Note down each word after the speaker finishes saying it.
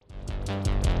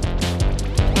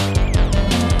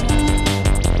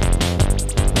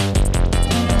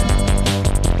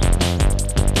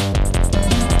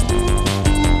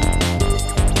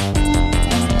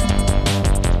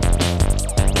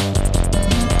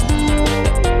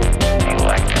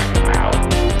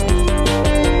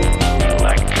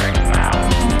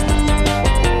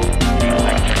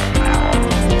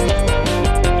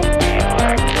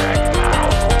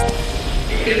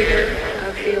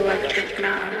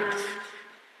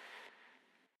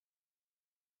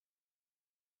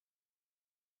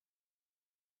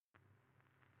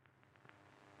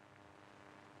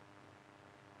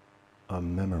A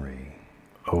memory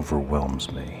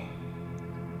overwhelms me.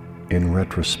 In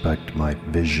retrospect, my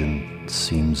vision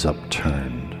seems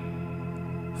upturned,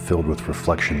 filled with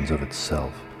reflections of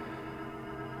itself.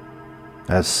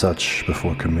 As such,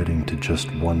 before committing to just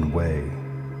one way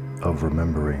of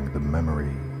remembering, the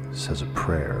memory says a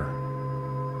prayer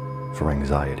for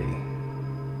anxiety.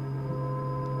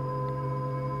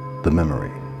 The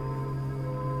memory.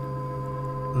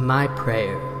 My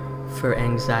prayer for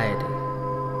anxiety.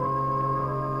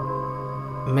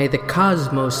 May the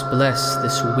cosmos bless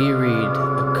this wearied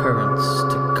occurrence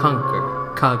to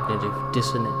conquer cognitive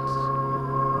dissonance,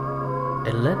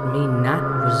 and let me not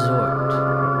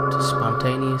resort to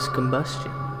spontaneous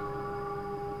combustion,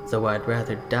 though I'd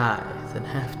rather die than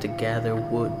have to gather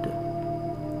wood.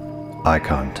 Eye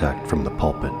contact from the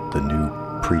pulpit, the new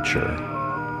preacher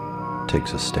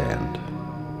takes a stand.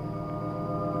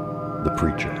 The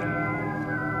preacher.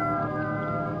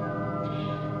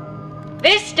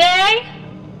 This day,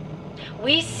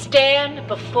 we stand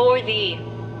before thee,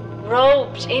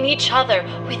 robed in each other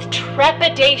with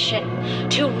trepidation,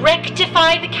 to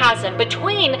rectify the chasm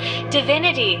between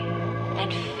divinity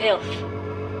and filth.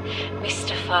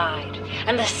 Mystified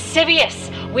and lascivious,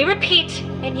 we repeat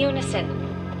in unison,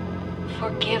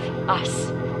 forgive us.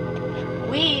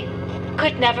 We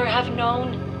could never have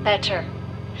known better.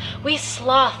 We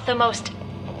sloth the most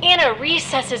inner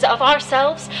recesses of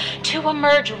ourselves to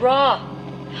emerge raw,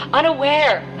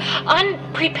 unaware,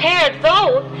 unprepared,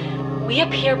 though we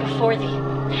appear before thee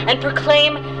and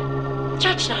proclaim,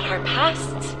 judge not our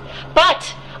pasts,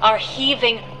 but our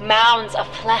heaving mounds of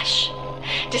flesh,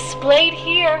 displayed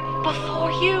here before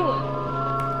you.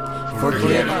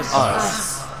 Forgive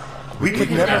us. We could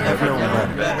never have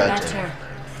known better.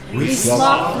 We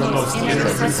sloth the most inner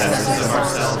recesses of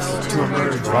ourselves to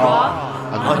emerge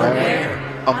raw,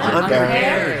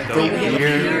 unprepared, though we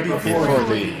appear before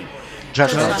thee.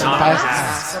 Judge not our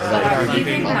pasts, but our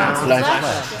heaving mounds of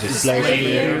flesh, displayed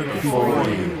here before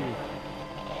you.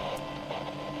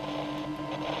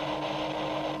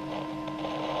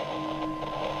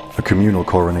 A communal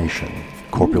coronation,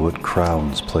 corpulent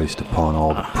crowns placed upon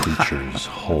all the preacher's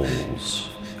holes.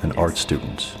 An art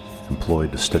student,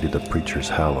 employed to study the preacher's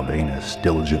hell of anus,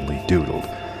 diligently doodled.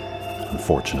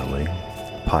 Unfortunately,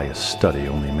 pious study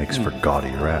only makes for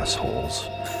gaudier assholes.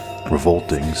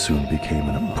 Revolting soon became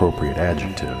an appropriate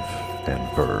adjective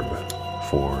and verb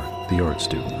for the art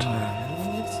student.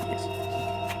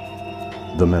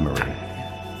 The memory.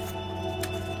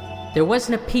 There was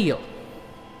an appeal.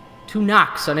 2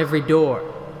 knocks on every door.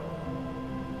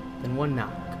 Then 1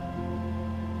 knock.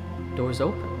 Doors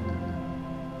open.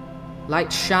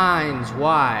 Light shines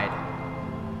wide.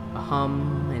 A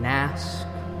hum, an ask,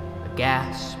 a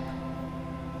gasp,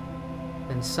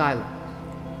 then silence.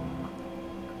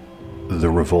 The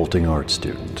revolting art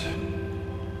student.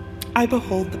 I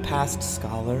behold the past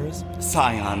scholars,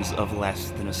 scions of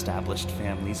less than established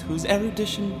families, whose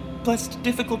erudition blessed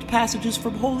difficult passages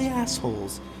from holy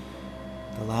assholes.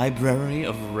 The library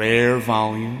of rare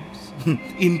volumes,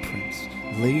 imprints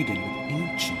laden with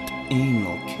ancient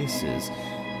anal kisses,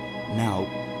 now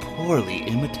poorly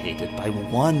imitated by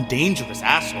one dangerous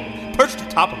asshole perched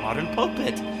atop a modern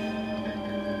pulpit.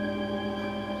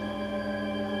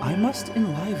 I must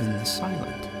enliven the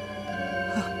silent,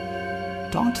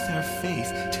 daunt their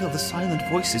faith till the silent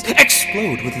voices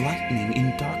explode with lightning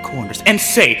in dark corners, and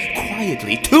say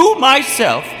quietly to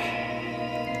myself,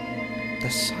 the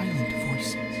silent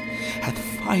voices hath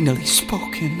finally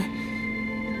spoken.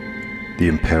 The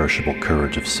imperishable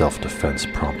courage of self-defense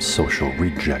prompts social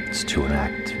rejects to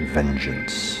enact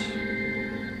vengeance.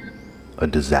 A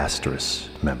disastrous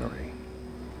memory.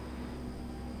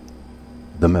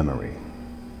 The memory.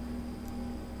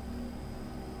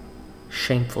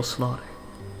 Shameful slaughter,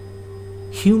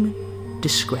 human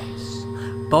disgrace,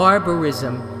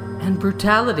 barbarism, and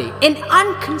brutality, and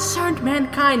unconcerned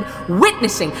mankind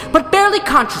witnessing, but barely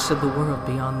conscious of the world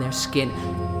beyond their skin.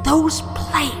 Those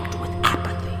plagued with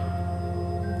apathy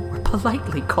were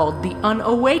politely called the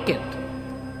unawakened.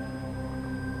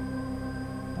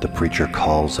 The preacher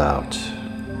calls out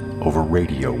over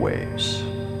radio waves.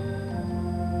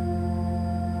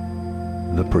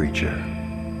 The preacher.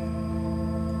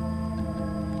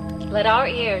 Let our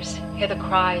ears hear the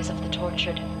cries of the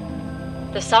tortured.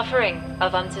 The suffering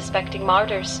of unsuspecting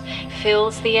martyrs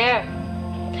fills the air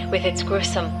with its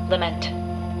gruesome lament.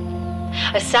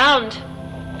 A sound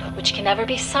which can never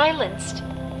be silenced,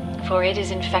 for it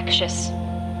is infectious.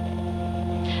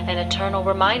 An eternal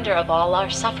reminder of all our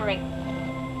suffering.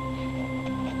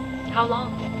 How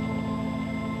long?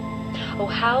 Oh,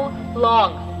 how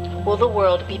long will the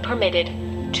world be permitted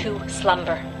to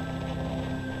slumber?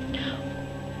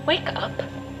 Wake up.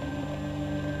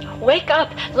 Wake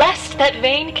up, lest that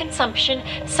vain consumption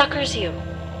succors you.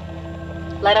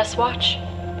 Let us watch.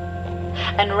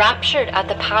 Enraptured at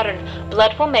the pattern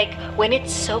blood will make when it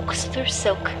soaks through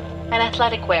silk and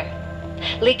athletic wear.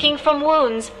 Leaking from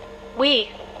wounds, we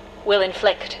will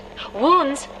inflict.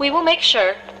 Wounds we will make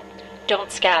sure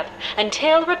don't scab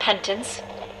until repentance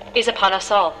is upon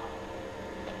us all.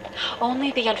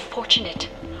 Only the unfortunate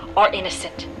are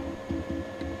innocent.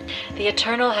 The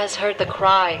Eternal has heard the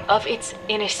cry of its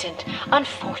innocent,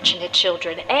 unfortunate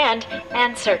children and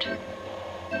answered.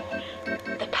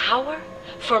 The power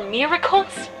for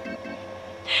miracles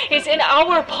is in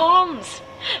our palms.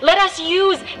 Let us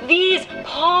use these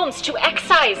palms to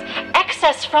excise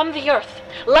excess from the earth,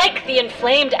 like the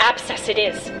inflamed abscess it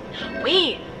is.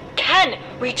 We can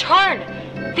return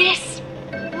this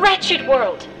wretched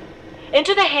world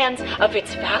into the hands of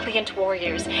its valiant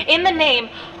warriors in the name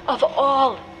of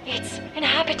all its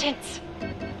inhabitants.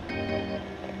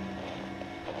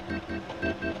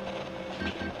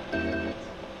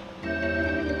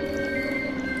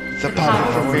 The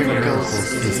power for miracles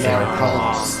is in our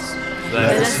palms.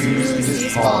 Let us use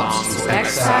these palms to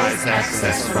excise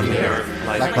excess from the earth,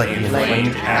 like the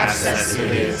inflamed abscess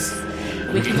it is.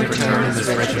 We can return this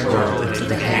wretched world into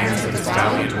the hands of its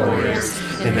valiant warriors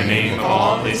in the name of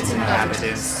all its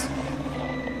inhabitants.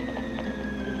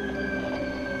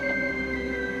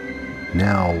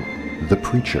 Now, the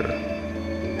preacher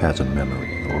has a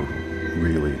memory, or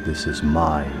really, this is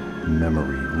my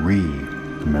memory,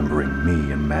 remembering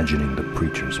me, imagining the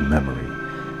preacher's memory.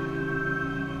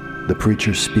 The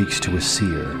preacher speaks to a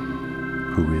seer,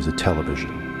 who is a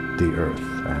television, the earth,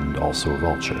 and also a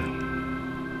vulture.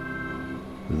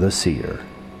 The seer,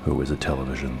 who is a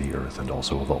television, the earth, and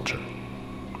also a vulture.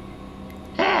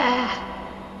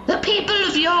 The people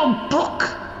of your book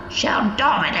shall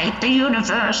dominate the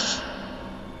universe.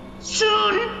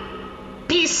 Soon,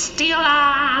 bestial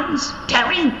arms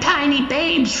tearing tiny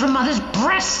babes from mothers'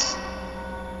 breasts.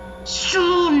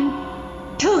 Soon,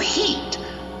 to heat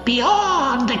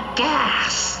beyond the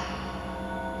gas.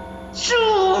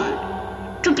 Soon,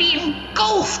 to be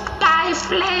engulfed by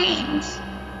flames.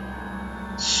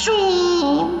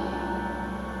 Soon,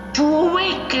 to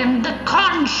awaken the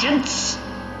conscience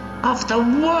of the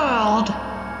world.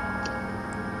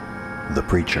 The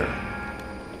preacher.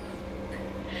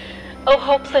 O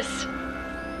hopeless,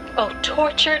 O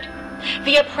tortured,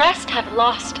 the oppressed have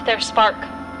lost their spark,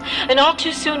 and all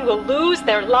too soon will lose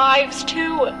their lives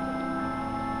too.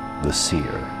 The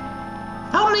seer.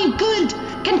 Only good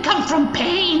can come from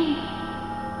pain.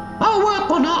 Our work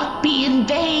will not be in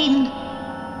vain.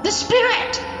 The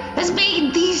Spirit has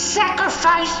made thee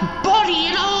sacrifice body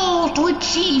and all to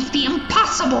achieve the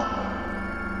impossible.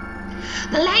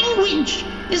 The language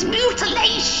is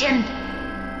mutilation,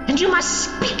 and you must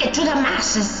speak it to the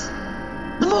masses.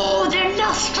 The more their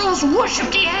nostrils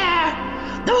worship the air,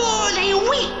 the more they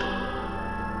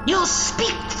weep. You'll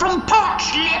speak from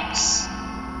parched lips,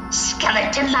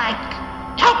 skeleton-like,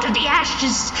 out of the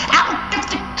ashes, out of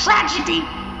the tragedy.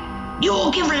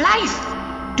 You'll give life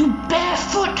to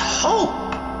barefoot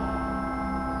hope.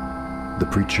 The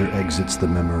preacher exits the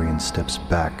memory and steps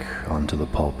back onto the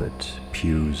pulpit,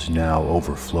 pews now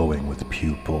overflowing with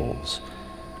pew pulls.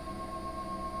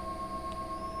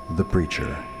 The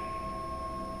preacher.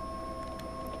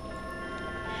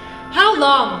 How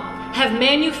long have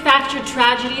manufactured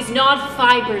tragedies gnawed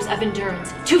fibers of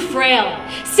endurance to frail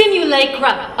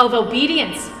simulacra of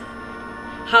obedience?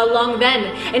 How long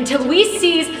then until we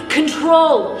seize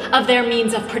control of their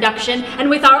means of production and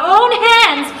with our own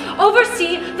hands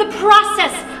oversee the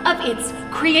process of its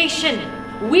creation?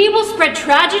 We will spread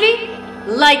tragedy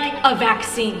like a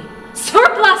vaccine.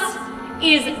 Surplus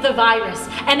is the virus,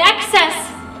 and excess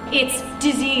its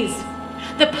disease.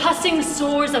 The pussing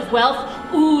sores of wealth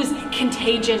ooze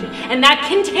contagion, and that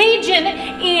contagion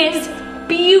is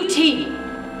beauty.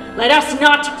 Let us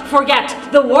not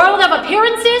forget, the world of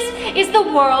appearances is the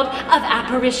world of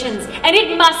apparitions, and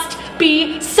it must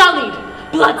be sullied,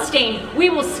 bloodstained. We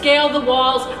will scale the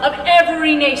walls of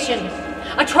every nation,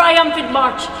 a triumphant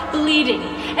march, bleeding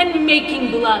and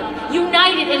making blood,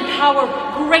 united in power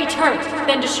greater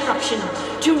than destruction,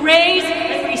 to raise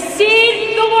and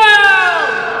reseed the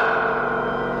world.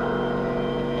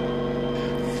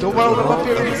 The world of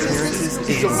appearances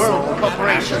is the world of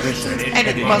operations, and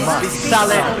it must be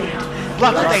solid.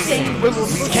 Bloodstained, we will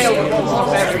scale the walls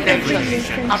of every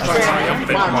nation, a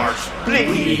triumphant march,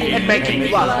 bleeding and making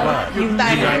blood,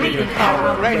 united in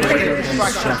power greater than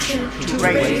destruction, to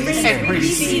raise and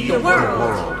reseed the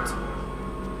world.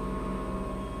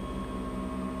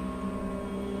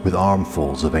 with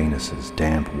armfuls of Anus's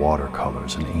damp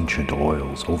watercolors and ancient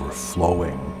oils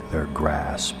overflowing their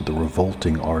grasp, the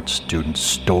revolting art student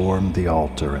stormed the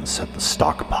altar and set the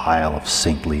stockpile of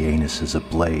saintly Anuses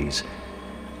ablaze.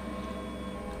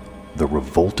 The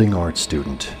revolting art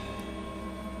student.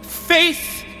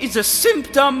 Faith is a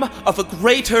symptom of a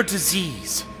greater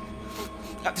disease.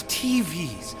 The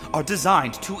TVs are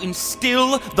designed to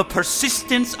instill the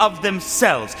persistence of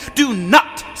themselves. Do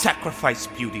not sacrifice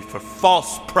beauty for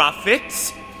false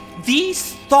prophets.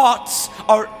 These thoughts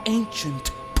are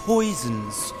ancient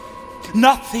poisons.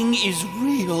 Nothing is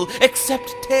real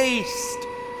except taste.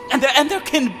 And there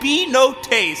can be no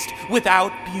taste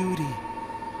without beauty.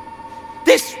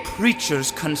 This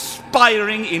preacher's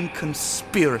conspiring in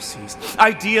conspiracies.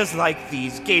 Ideas like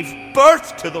these gave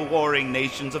birth to the warring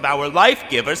nations of our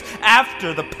life-givers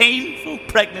after the painful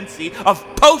pregnancy of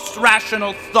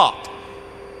post-rational thought.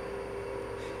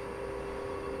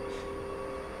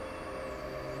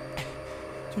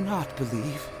 Do not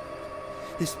believe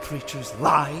this preacher's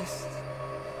lies.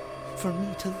 For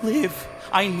me to live,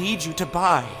 I need you to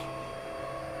buy.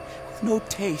 With no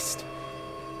taste,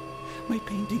 my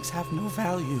paintings have no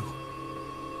value.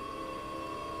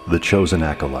 The chosen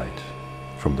acolyte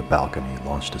from the balcony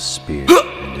launched a spear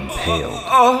and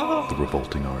impaled the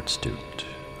revolting art student,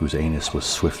 whose anus was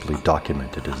swiftly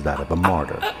documented as that of a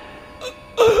martyr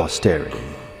to posterity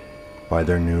by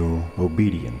their new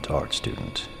obedient art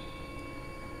student.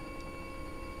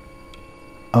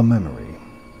 A memory.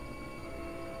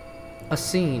 A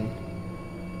scene.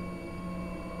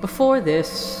 Before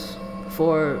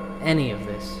any of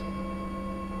this,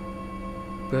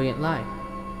 brilliant light,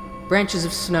 branches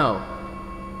of snow,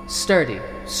 sturdy,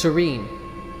 serene,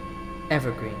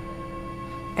 evergreen,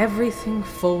 everything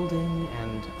folding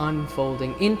and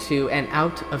unfolding into and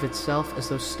out of itself as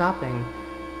though stopping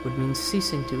would mean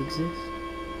ceasing to exist.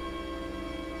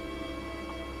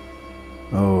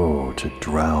 Oh, to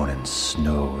drown in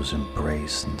snow's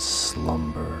embrace and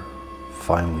slumber,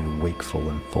 finally wakeful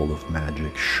and full of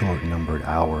magic, short-numbered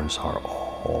hours are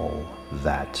all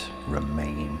that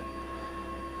remain.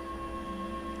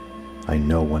 I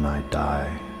know when I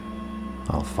die,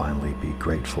 I'll finally be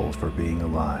grateful for being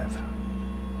alive.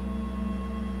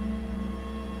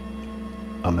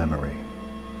 A memory.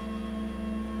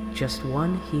 Just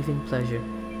one heaving pleasure,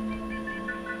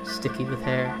 sticky with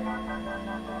hair,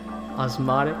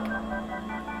 osmotic,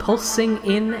 pulsing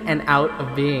in and out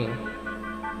of being.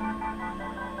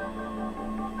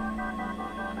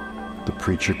 The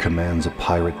preacher commands a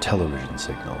pirate television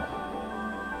signal.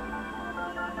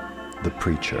 The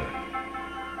preacher.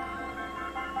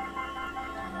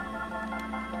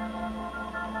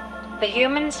 The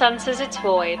human senses its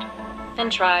void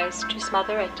and tries to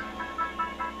smother it.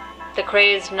 The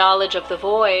crazed knowledge of the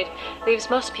void leaves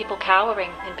most people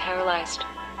cowering and paralyzed,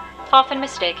 often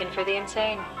mistaken for the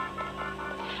insane.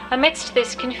 Amidst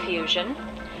this confusion,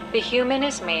 the human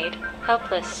is made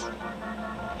helpless.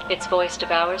 Its voice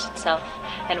devours itself,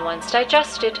 and once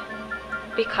digested,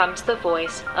 becomes the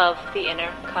voice of the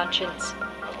inner conscience,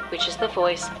 which is the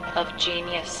voice of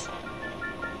genius,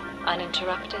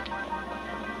 uninterrupted.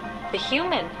 The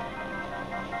human,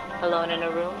 alone in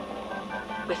a room,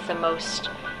 with the most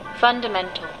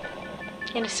fundamental,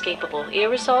 inescapable,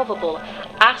 irresolvable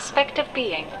aspect of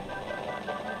being,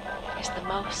 is the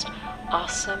most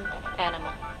awesome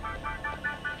animal.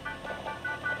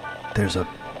 There's a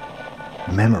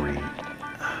memory.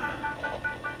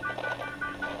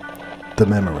 The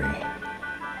memory.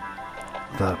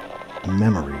 The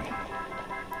memory.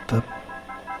 The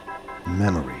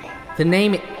memory. The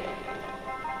name...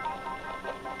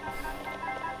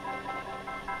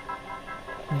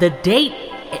 The date...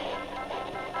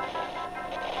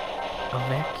 A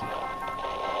vacuum.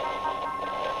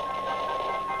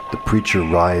 The preacher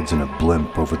rides in a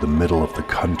blimp over the middle of the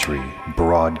country,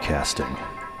 broadcasting.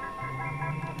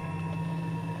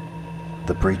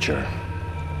 The preacher.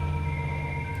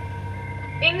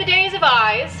 In the days of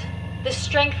eyes, the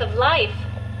strength of life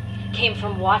came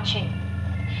from watching.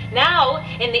 Now,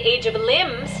 in the age of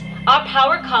limbs, our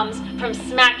power comes from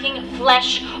smacking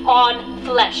flesh on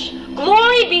flesh.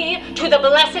 Glory be to the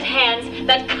blessed hands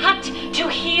that cut to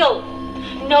heal.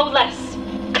 No less.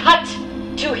 Cut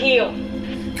to heal.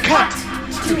 Cut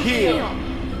to heal.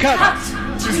 Cut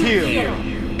to heal.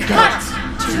 Cut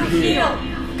to heal.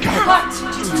 Cut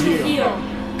to heal.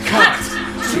 Cut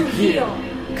to heal.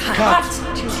 Cut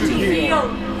to heal.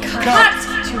 Cut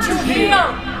to heal.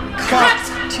 Cut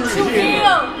to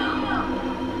heal.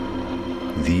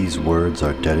 These words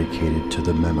are dedicated to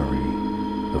the memory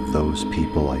of those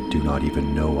people I do not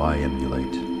even know I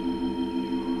emulate.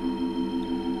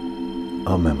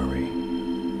 A memory.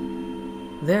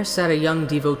 There sat a young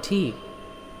devotee,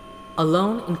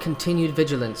 alone in continued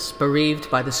vigilance, bereaved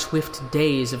by the swift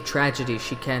days of tragedy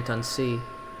she can't unsee.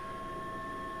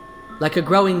 Like a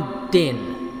growing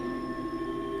din,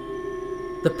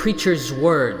 the preacher's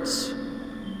words,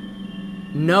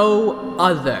 no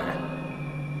other,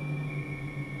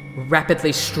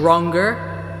 rapidly stronger,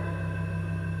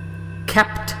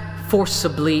 kept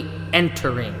forcibly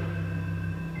entering,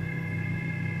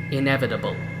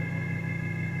 inevitable,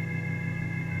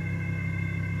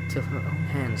 till her own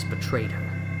hands betrayed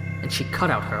her, and she cut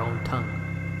out her own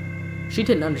tongue. She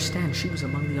didn't understand she was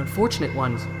among the unfortunate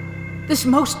ones. This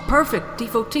most perfect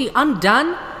devotee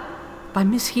undone by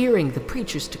mishearing the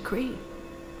preacher's decree.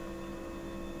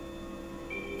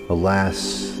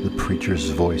 Alas, the preacher's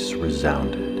voice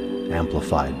resounded,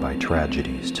 amplified by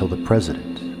tragedies, till the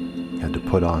president had to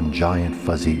put on giant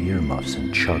fuzzy earmuffs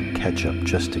and chug ketchup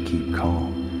just to keep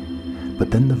calm. But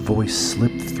then the voice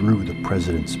slipped through the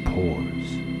president's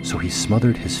pores, so he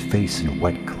smothered his face in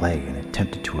wet clay and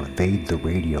attempted to evade the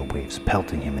radio waves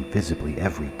pelting him invisibly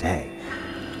every day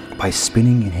by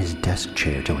spinning in his desk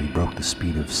chair till he broke the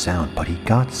speed of sound. But he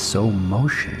got so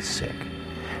motion sick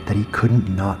that he couldn't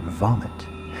not vomit.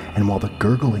 And while the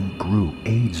gurgling grew,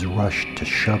 aides rushed to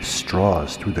shove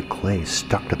straws through the clay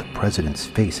stuck to the president's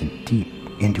face and deep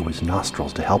into his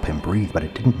nostrils to help him breathe. But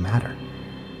it didn't matter,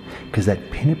 because that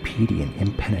Pinnipedian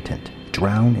impenitent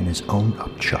drowned in his own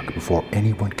upchuck before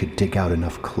anyone could dig out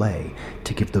enough clay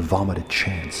to give the vomit a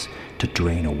chance to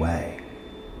drain away.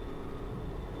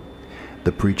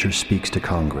 The preacher speaks to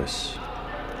Congress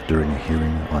during a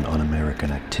hearing on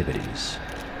un-American activities.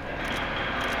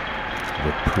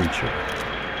 The preacher.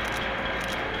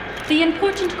 The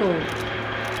important goal: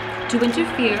 to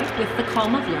interfere with the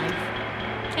calm of life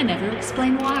and never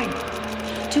explain why.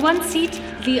 To unseat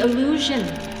the illusion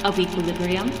of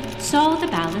equilibrium so the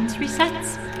balance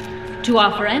resets. To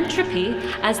offer entropy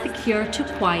as the cure to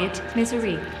quiet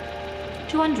misery.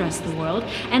 To undress the world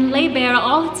and lay bare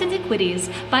all its iniquities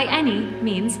by any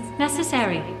means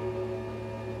necessary.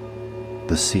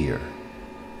 The seer,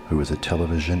 who is a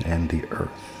television and the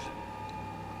earth,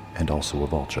 and also a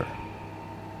vulture.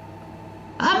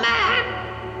 A man.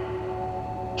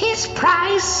 His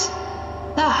price,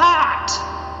 the heart.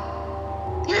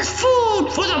 It is food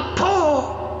for the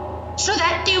poor, so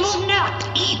that they will not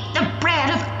eat the bread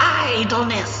of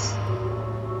idleness.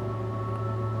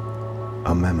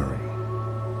 A memory.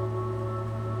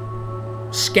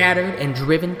 Scattered and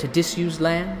driven to disused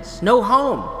lands, no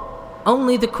home,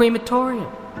 only the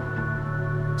crematorium.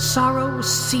 Sorrow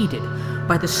seeded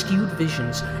by the skewed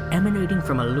visions emanating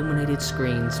from illuminated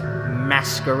screens,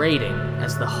 masquerading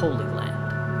as the Holy Land.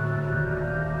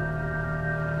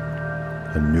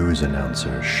 A news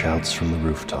announcer shouts from the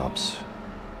rooftops.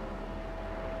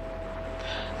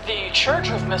 The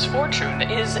Church of Misfortune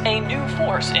is a new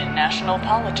force in national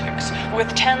politics,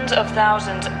 with tens of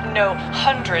thousands, no,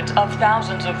 hundreds of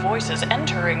thousands of voices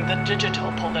entering the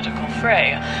digital political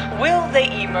fray. Will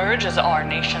they emerge as our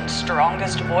nation's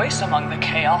strongest voice among the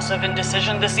chaos of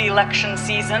indecision this election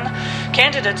season?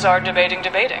 Candidates are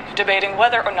debating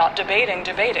whether or not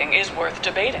debating is worth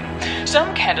debating.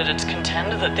 Some candidates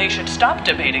contend that they should stop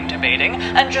debating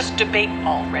and just debate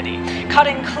already.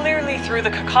 Cutting clearly through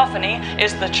the cacophony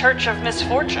is the Church of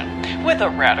Misfortune, with a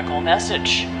radical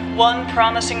message. One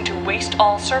promising to waste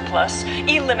all surplus,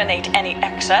 eliminate any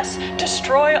excess,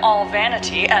 destroy all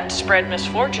vanity, and spread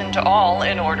misfortune to all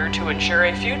in order to ensure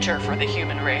a future for the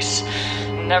human race.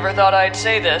 Never thought I'd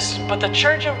say this, but the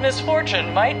Church of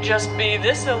Misfortune might just be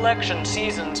this election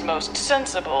season's most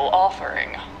sensible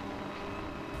offering.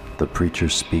 The preacher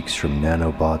speaks from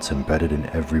nanobots embedded in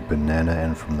every banana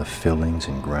and from the fillings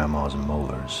in Grandma's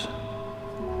molars.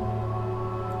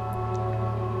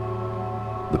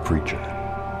 The preacher.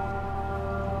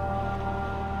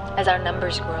 As our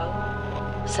numbers grow,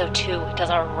 so too does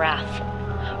our wrath,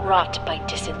 wrought by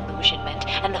disillusionment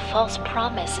and the false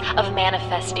promise of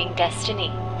manifesting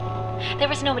destiny.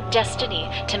 There is no destiny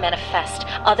to manifest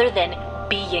other than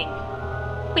being.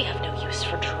 We have no use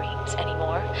for dreams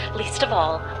anymore, least of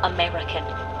all American.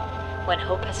 When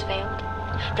hope has failed,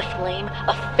 the flame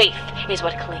of faith is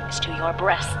what clings to your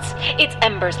breasts. Its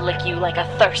embers lick you like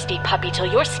a thirsty puppy till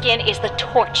your skin is the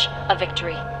torch of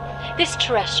victory. This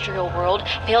terrestrial world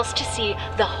fails to see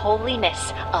the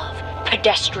holiness of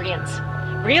pedestrians.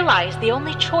 Realize the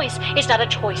only choice is not a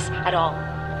choice at all.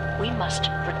 We must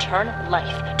return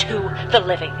life to the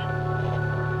living.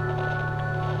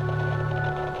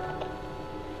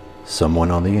 Someone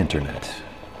on the internet,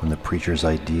 when the preacher's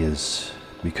ideas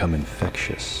become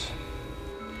infectious.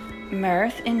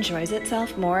 Mirth enjoys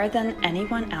itself more than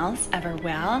anyone else ever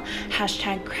will.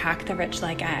 # crack the rich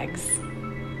like eggs.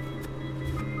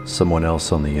 Someone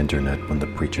else on the internet when the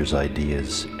preacher's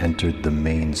ideas entered the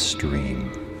mainstream.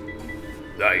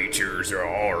 Nature's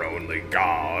our only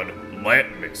God.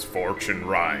 Let misfortune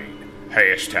reign.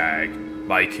 Hashtag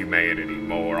make humanity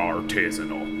more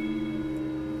artisanal.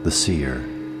 The seer,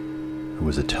 who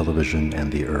was a television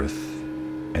and the earth,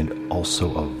 and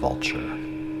also a vulture.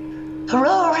 The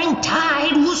roaring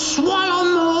tide will swallow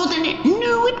more than it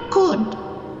knew it could.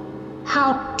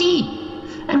 How deep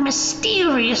and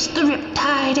mysterious the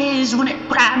riptide is when it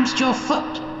grabs your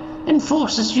foot and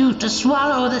forces you to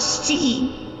swallow the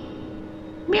sea.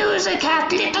 Music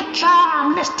hath little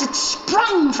charm lest it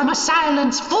sprung from a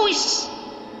silenced voice.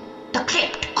 The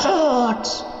clipped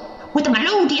chords, with a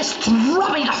melodious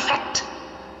throbbing effect,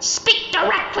 speak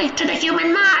directly to the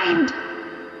human mind.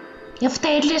 If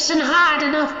they'd listen hard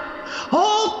enough,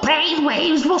 all brain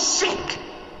waves will sync.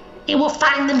 They will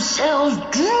find themselves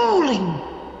drooling,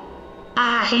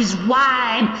 eyes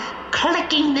wide,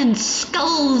 clicking in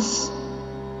skulls,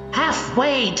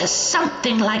 halfway to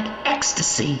something like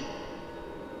ecstasy,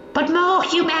 but more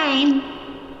humane.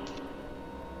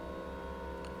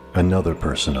 Another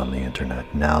person on the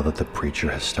internet now that the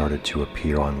preacher has started to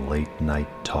appear on late-night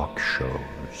talk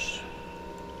shows.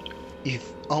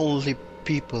 If only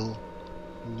people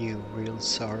knew real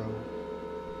sorrow.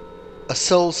 A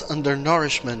soul's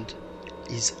undernourishment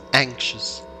is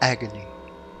anxious agony.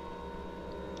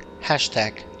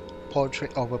 Hashtag poetry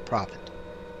over profit.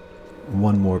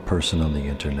 One more person on the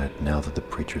internet now that the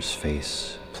preacher's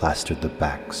face plastered the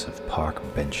backs of park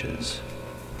benches.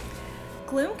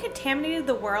 Gloom contaminated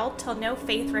the world till no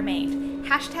faith remained.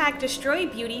 Hashtag destroy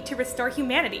beauty to restore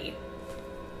humanity.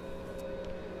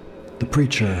 The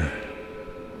preacher,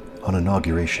 on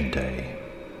Inauguration Day,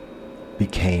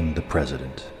 became the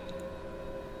president.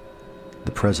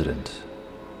 The president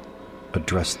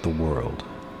addressed the world.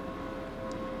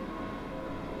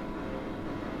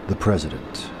 The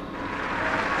president.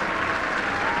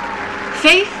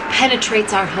 Faith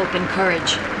penetrates our hope and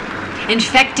courage,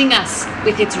 infecting us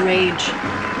with its rage.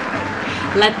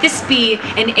 Let this be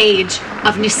an age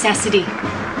of necessity,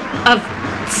 of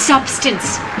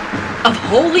substance, of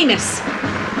holiness.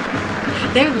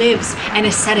 There lives an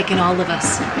ascetic in all of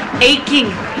us, aching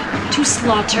to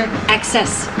slaughter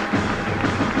excess.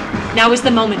 Now is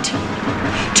the moment.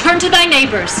 Turn to thy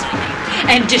neighbors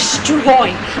and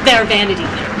destroy their vanity.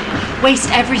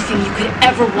 Waste everything you could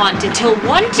ever want until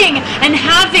wanting and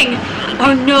having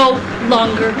are no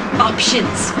longer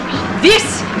options. This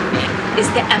is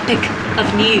the epic of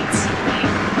needs.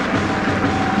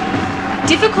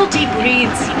 Difficulty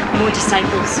breeds more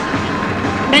disciples.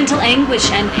 Mental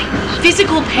anguish and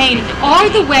physical pain are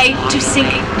the way to sink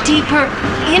deeper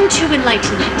into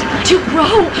enlightenment, to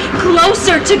grow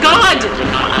closer to God.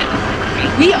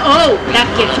 We owe that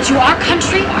gift to our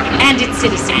country and its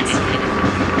citizens.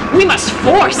 We must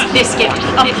force this gift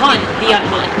upon the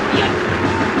unwilling.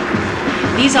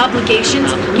 These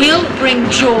obligations will bring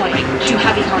joy to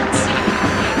heavy hearts.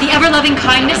 The ever-loving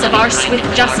kindness of our swift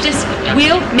justice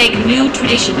will make new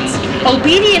traditions,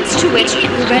 obedience to which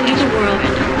will render the world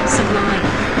sublime.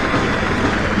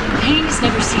 Pain is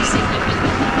never ceasing,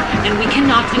 and we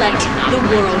cannot let the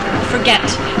world forget.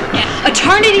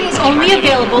 Eternity is only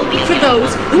available for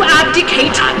those who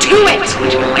abdicate to it.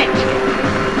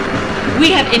 We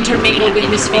have intermingled with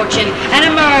misfortune and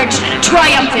emerged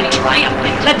triumphant.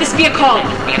 Let this be a call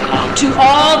to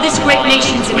all this great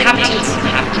nation's inhabitants.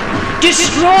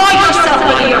 Destroy yourself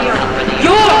with the earth,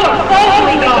 your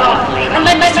holy God, and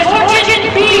let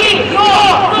misfortune be your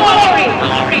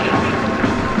glory.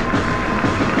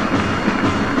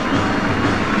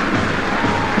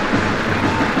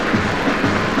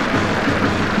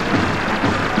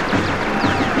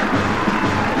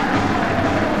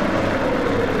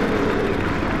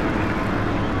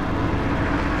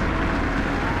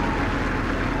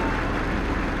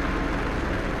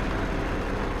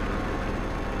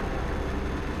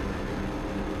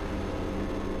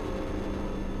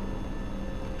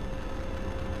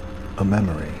 A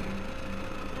memory.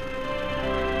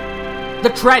 The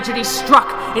tragedy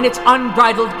struck in its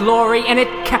unbridled glory, and it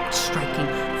kept striking,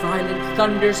 violent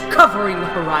thunders covering the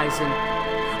horizon.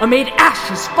 Amid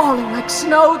ashes falling like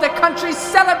snow, the country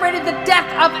celebrated the death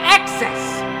of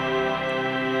excess.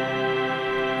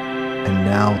 And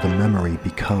now the memory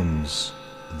becomes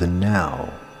the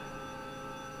now.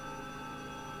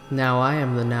 Now I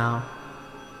am the now,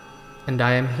 and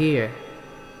I am here.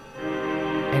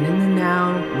 And in the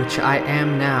now which I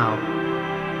am now,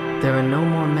 there are no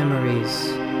more memories,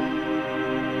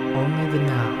 only the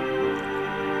now.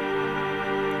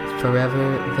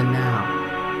 Forever the now.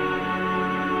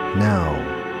 Now,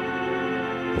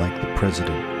 like the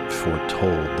president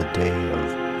foretold the day of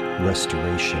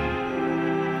restoration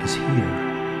is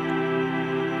here.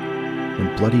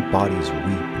 When bloody bodies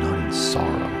weep not in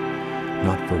sorrow,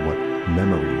 not for what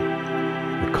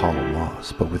memory would call a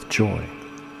loss, but with joy,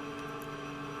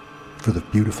 for the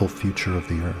beautiful future of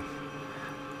the earth.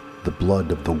 The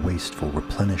blood of the wasteful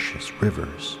replenishes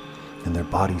rivers, and their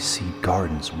bodies seed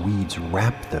gardens. Weeds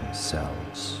wrap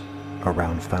themselves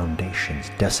around foundations,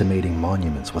 decimating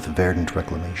monuments with verdant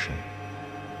reclamation.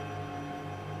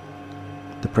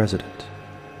 The President,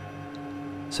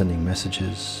 sending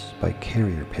messages by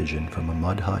carrier pigeon from a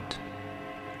mud hut.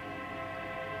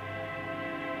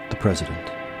 The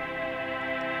President.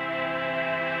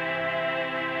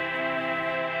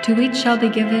 To each shall be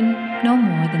given no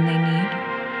more than they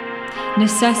need.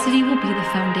 Necessity will be the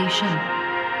foundation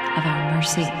of our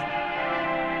mercy.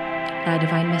 Thy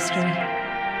divine mystery,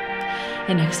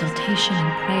 in exaltation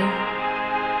and prayer,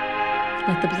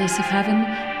 let the bliss of heaven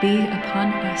be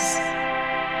upon us.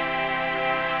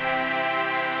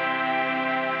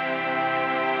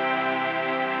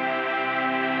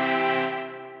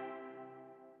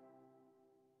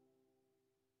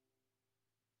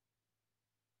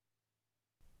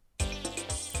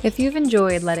 If you've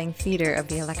enjoyed letting Theater of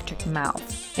the Electric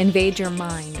Mouth invade your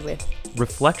mind with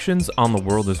Reflections on the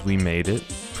World as We Made It,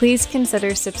 please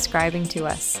consider subscribing to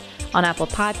us on Apple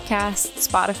Podcasts,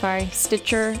 Spotify,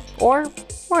 Stitcher, or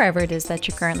wherever it is that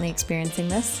you're currently experiencing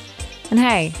this. And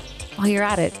hey, while you're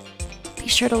at it, be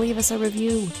sure to leave us a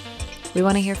review. We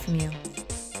want to hear from you.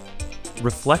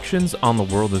 Reflections on the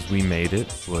World as We Made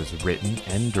It was written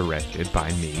and directed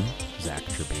by me, Zach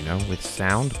Tribino, with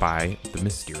sound by The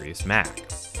Mysterious Mac.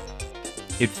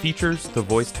 It features the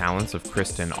voice talents of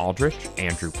Kristen Aldrich,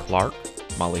 Andrew Clark,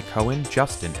 Molly Cohen,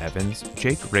 Justin Evans,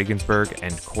 Jake Regensburg,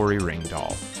 and Corey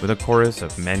Ringdahl, with a chorus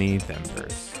of many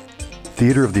members.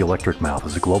 Theater of the Electric Mouth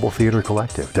is a global theater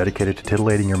collective dedicated to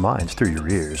titillating your minds through your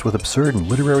ears with absurd and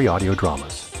literary audio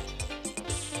dramas.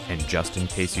 And just in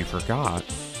case you forgot,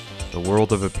 the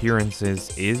world of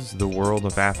appearances is the world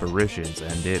of apparitions,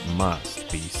 and it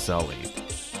must be sullied.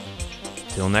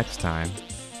 Till next time.